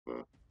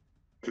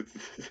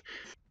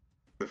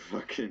The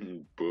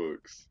fucking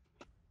books.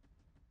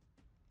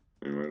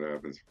 And what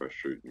happens if I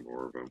shoot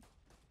more of them?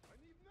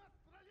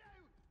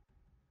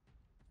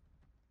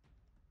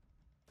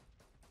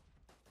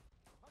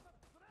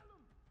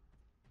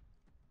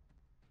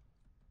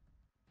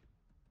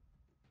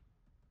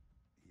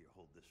 Here,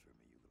 hold this for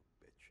me,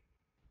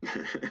 you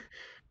little bitch.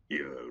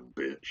 You old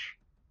bitch.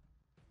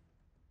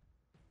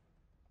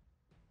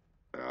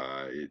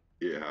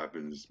 It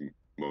happens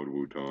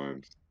multiple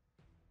times.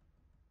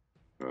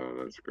 Oh,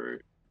 that's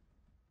great.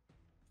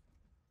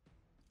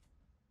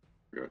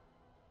 Good.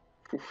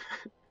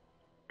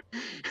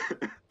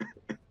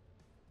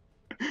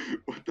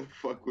 What the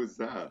fuck was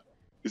that?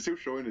 Is still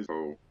showing his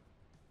whole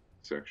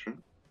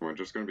section? Am I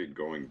just gonna be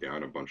going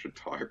down a bunch of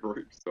tight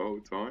ropes the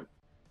whole time?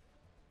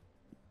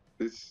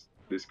 This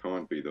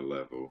can't be the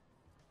level.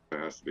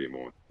 There has to be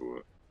more to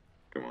it.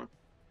 Come on.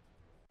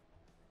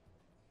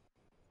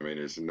 I mean,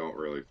 it's not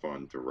really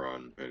fun to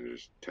run and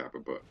just tap a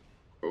button.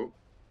 Oh.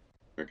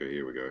 Okay,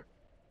 here we go.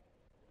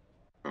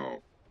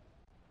 Oh.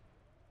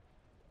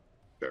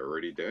 They're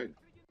already dead.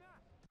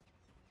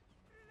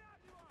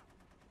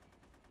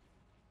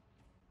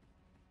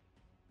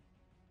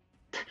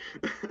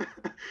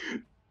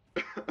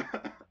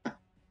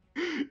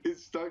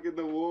 It's stuck in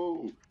the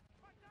wall.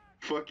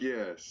 Fuck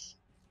yes.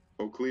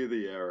 I'll clear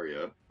the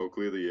area. I'll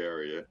clear the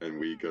area, and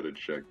we gotta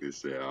check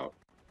this out.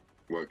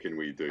 What can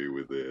we do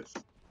with this?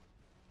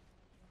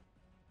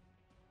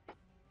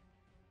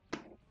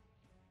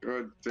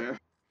 God damn.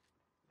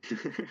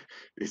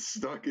 It's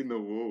stuck in the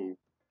wall.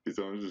 Because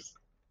I'm just...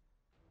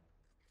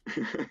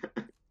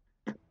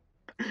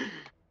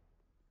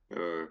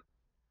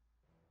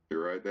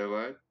 You're right there,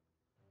 lad?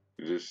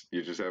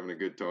 You're just having a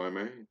good time,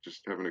 eh?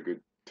 Just having a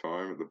good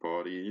time at the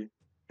party.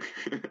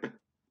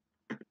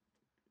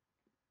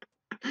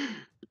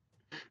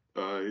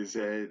 His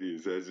head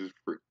just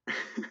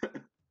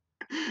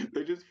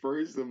they just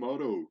froze the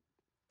model.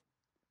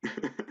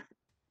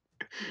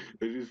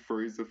 They just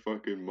freeze the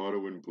fucking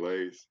model in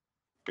place.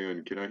 Hang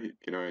on, can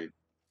I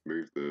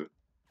move the...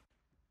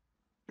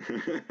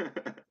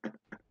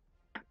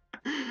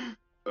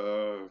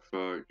 Oh,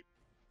 fuck.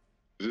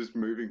 Just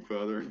moving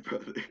further and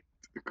further into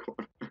the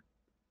corner.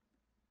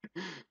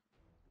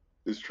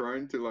 It's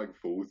trying to, like,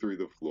 fall through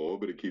the floor,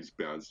 but it keeps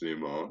bouncing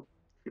him off.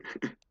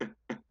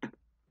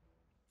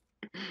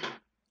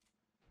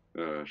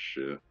 Oh,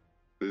 shit.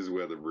 This is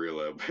where the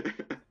real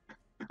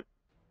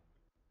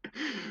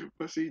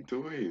What's he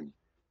doing?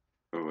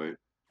 Oh, wait.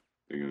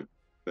 Hang on.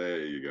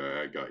 There you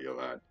go. I got you,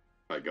 lad.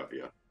 I got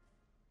you.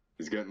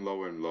 It's getting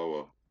lower and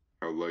lower.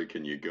 How low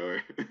can you go?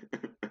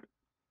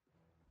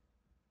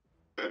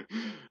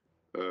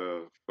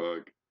 Oh,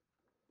 fuck.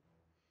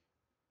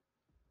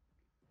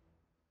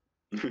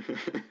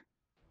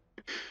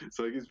 It's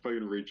like he's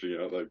fucking reaching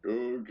out like,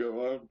 oh,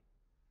 go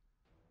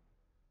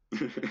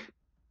on.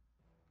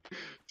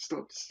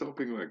 Stop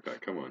stopping like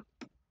that, come on.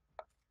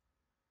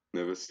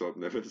 Never stop,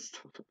 never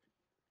stop.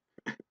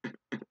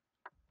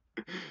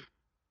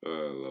 Oh,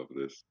 I love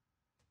this.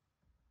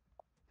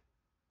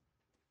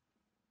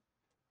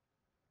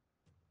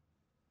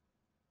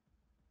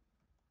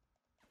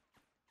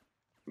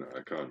 No,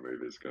 I can't move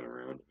this gun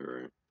around.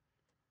 Alright.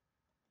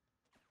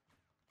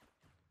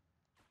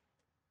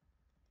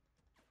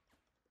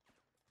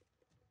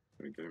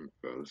 Gonna get him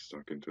further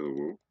stuck into the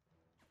wall.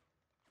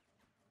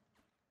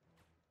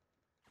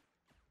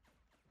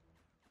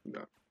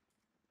 No.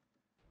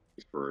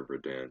 He's forever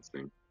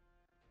dancing.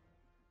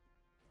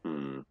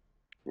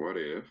 What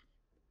if...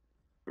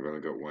 I've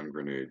only got one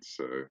grenade,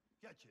 so...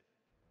 Catch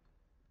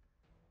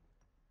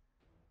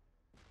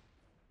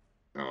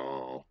it.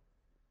 Oh.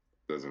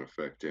 Doesn't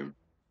affect him.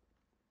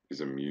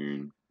 He's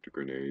immune to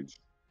grenades.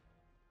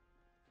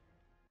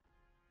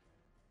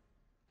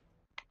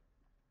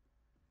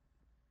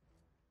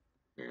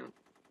 Damn.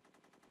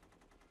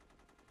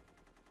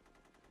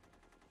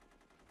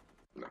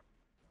 No.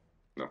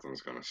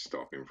 Nothing's gonna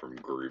stop him from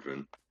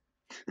grooving.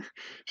 He's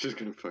just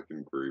gonna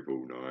fucking groove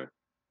all night.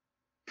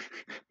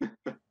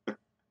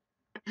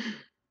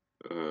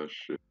 Oh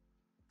shit.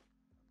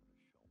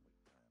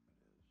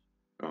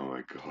 Oh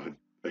my god.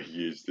 I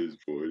used his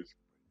voice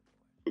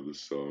for the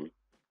song.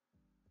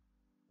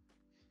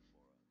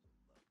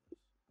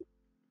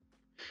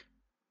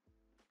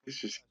 This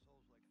just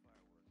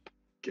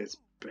gets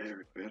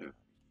better and better.